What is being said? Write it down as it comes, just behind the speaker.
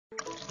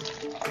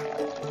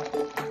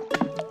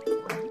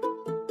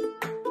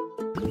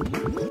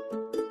Hello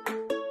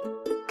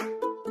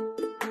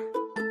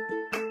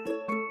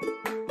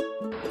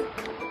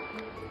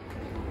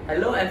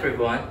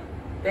everyone,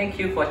 thank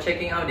you for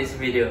checking out this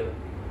video.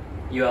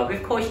 You are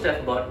with Coach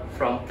Deathbot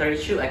from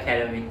 32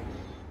 Academy.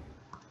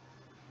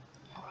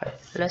 Alright,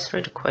 let's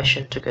read the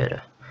question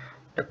together.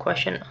 The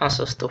question asks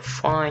us to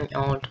find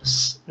out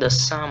the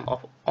sum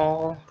of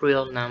all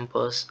real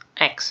numbers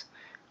x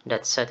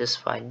that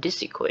satisfy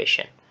this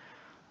equation.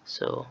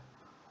 So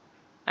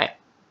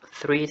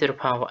 3 to the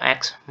power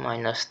x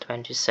minus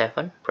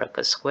 27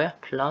 bracket square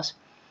plus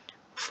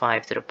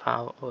 5 to the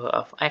power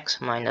of x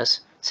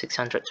minus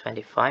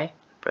 625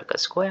 bracket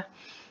square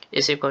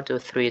is equal to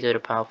 3 to the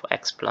power of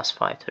x plus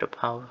 5 to the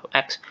power of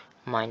x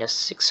minus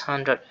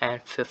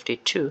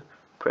 652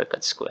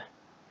 bracket square.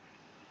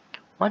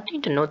 One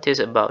thing to notice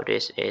about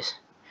this is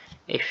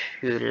if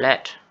you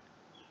let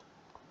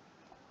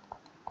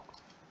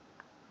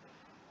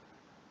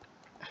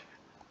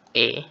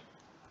a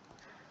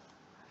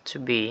to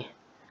be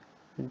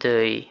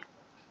the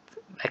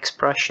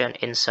expression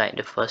inside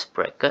the first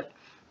bracket,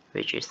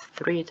 which is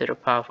 3 to the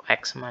power of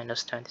x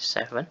minus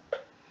 27,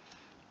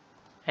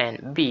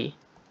 and b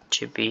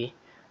to be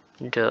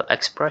the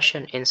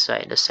expression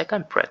inside the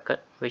second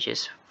bracket, which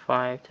is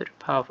 5 to the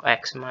power of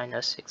x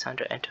minus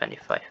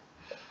 625.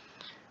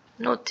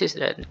 Notice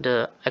that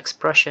the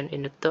expression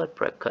in the third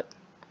bracket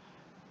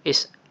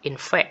is in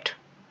fact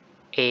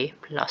a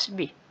plus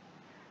b.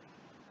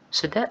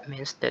 So that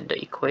means that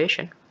the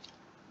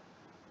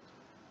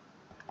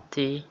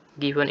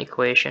given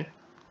equation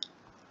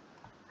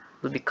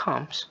will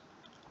becomes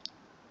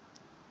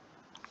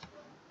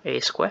a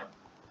square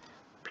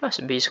plus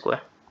b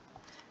square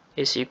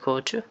is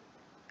equal to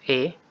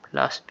a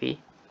plus b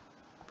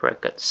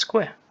bracket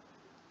square.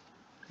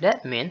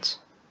 That means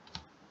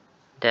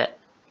that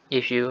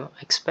if you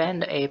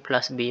expand the a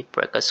plus b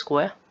bracket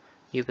square,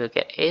 you will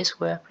get a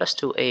square plus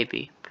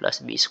 2ab plus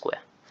b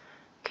square.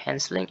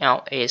 Cancelling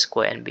out a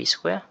square and b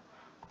square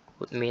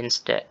would means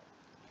that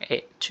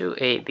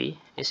 2ab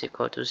is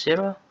equal to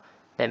 0.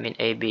 That means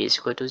ab is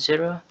equal to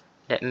 0.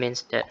 That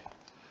means that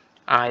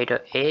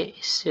either a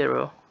is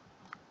 0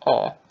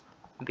 or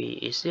b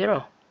is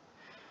 0.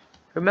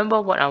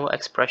 Remember what our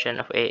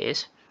expression of a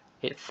is?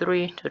 It's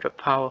 3 to the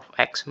power of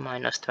x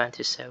minus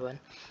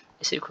 27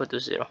 is equal to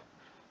 0.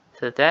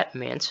 So that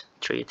means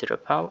 3 to the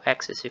power of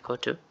x is equal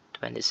to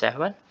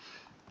 27,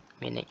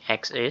 meaning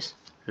x is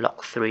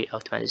log 3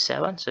 of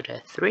 27, so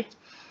that's 3.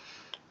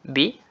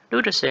 b,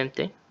 do the same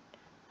thing.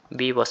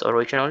 b was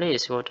originally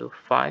is equal to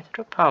 5 to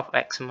the power of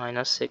x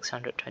minus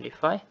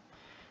 625.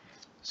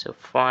 So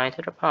 5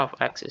 to the power of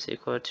x is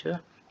equal to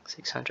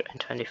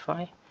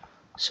 625.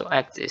 So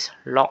x is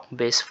log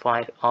base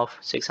 5 of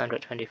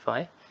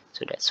 625.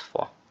 So that's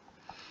 4.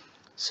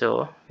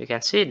 So we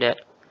can see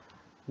that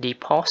the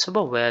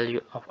possible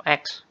value of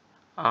x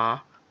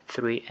are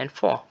 3 and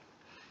 4.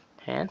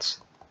 Hence,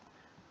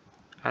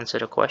 answer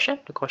the question.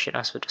 The question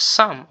asks for the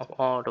sum of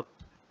all the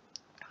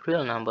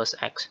real numbers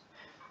x.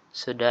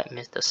 So that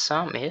means the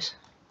sum is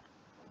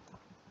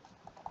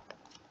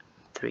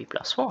 3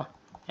 plus 4.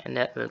 And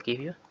that will give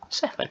you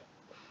 7.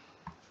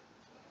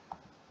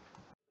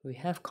 We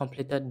have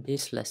completed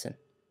this lesson.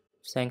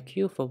 Thank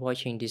you for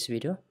watching this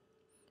video.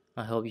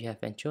 I hope you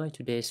have enjoyed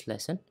today's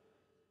lesson.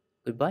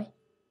 Goodbye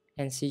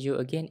and see you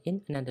again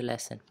in another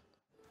lesson.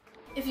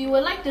 If you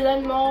would like to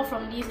learn more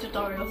from these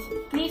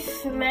tutorials, please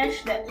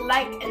smash that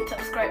like and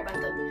subscribe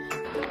button.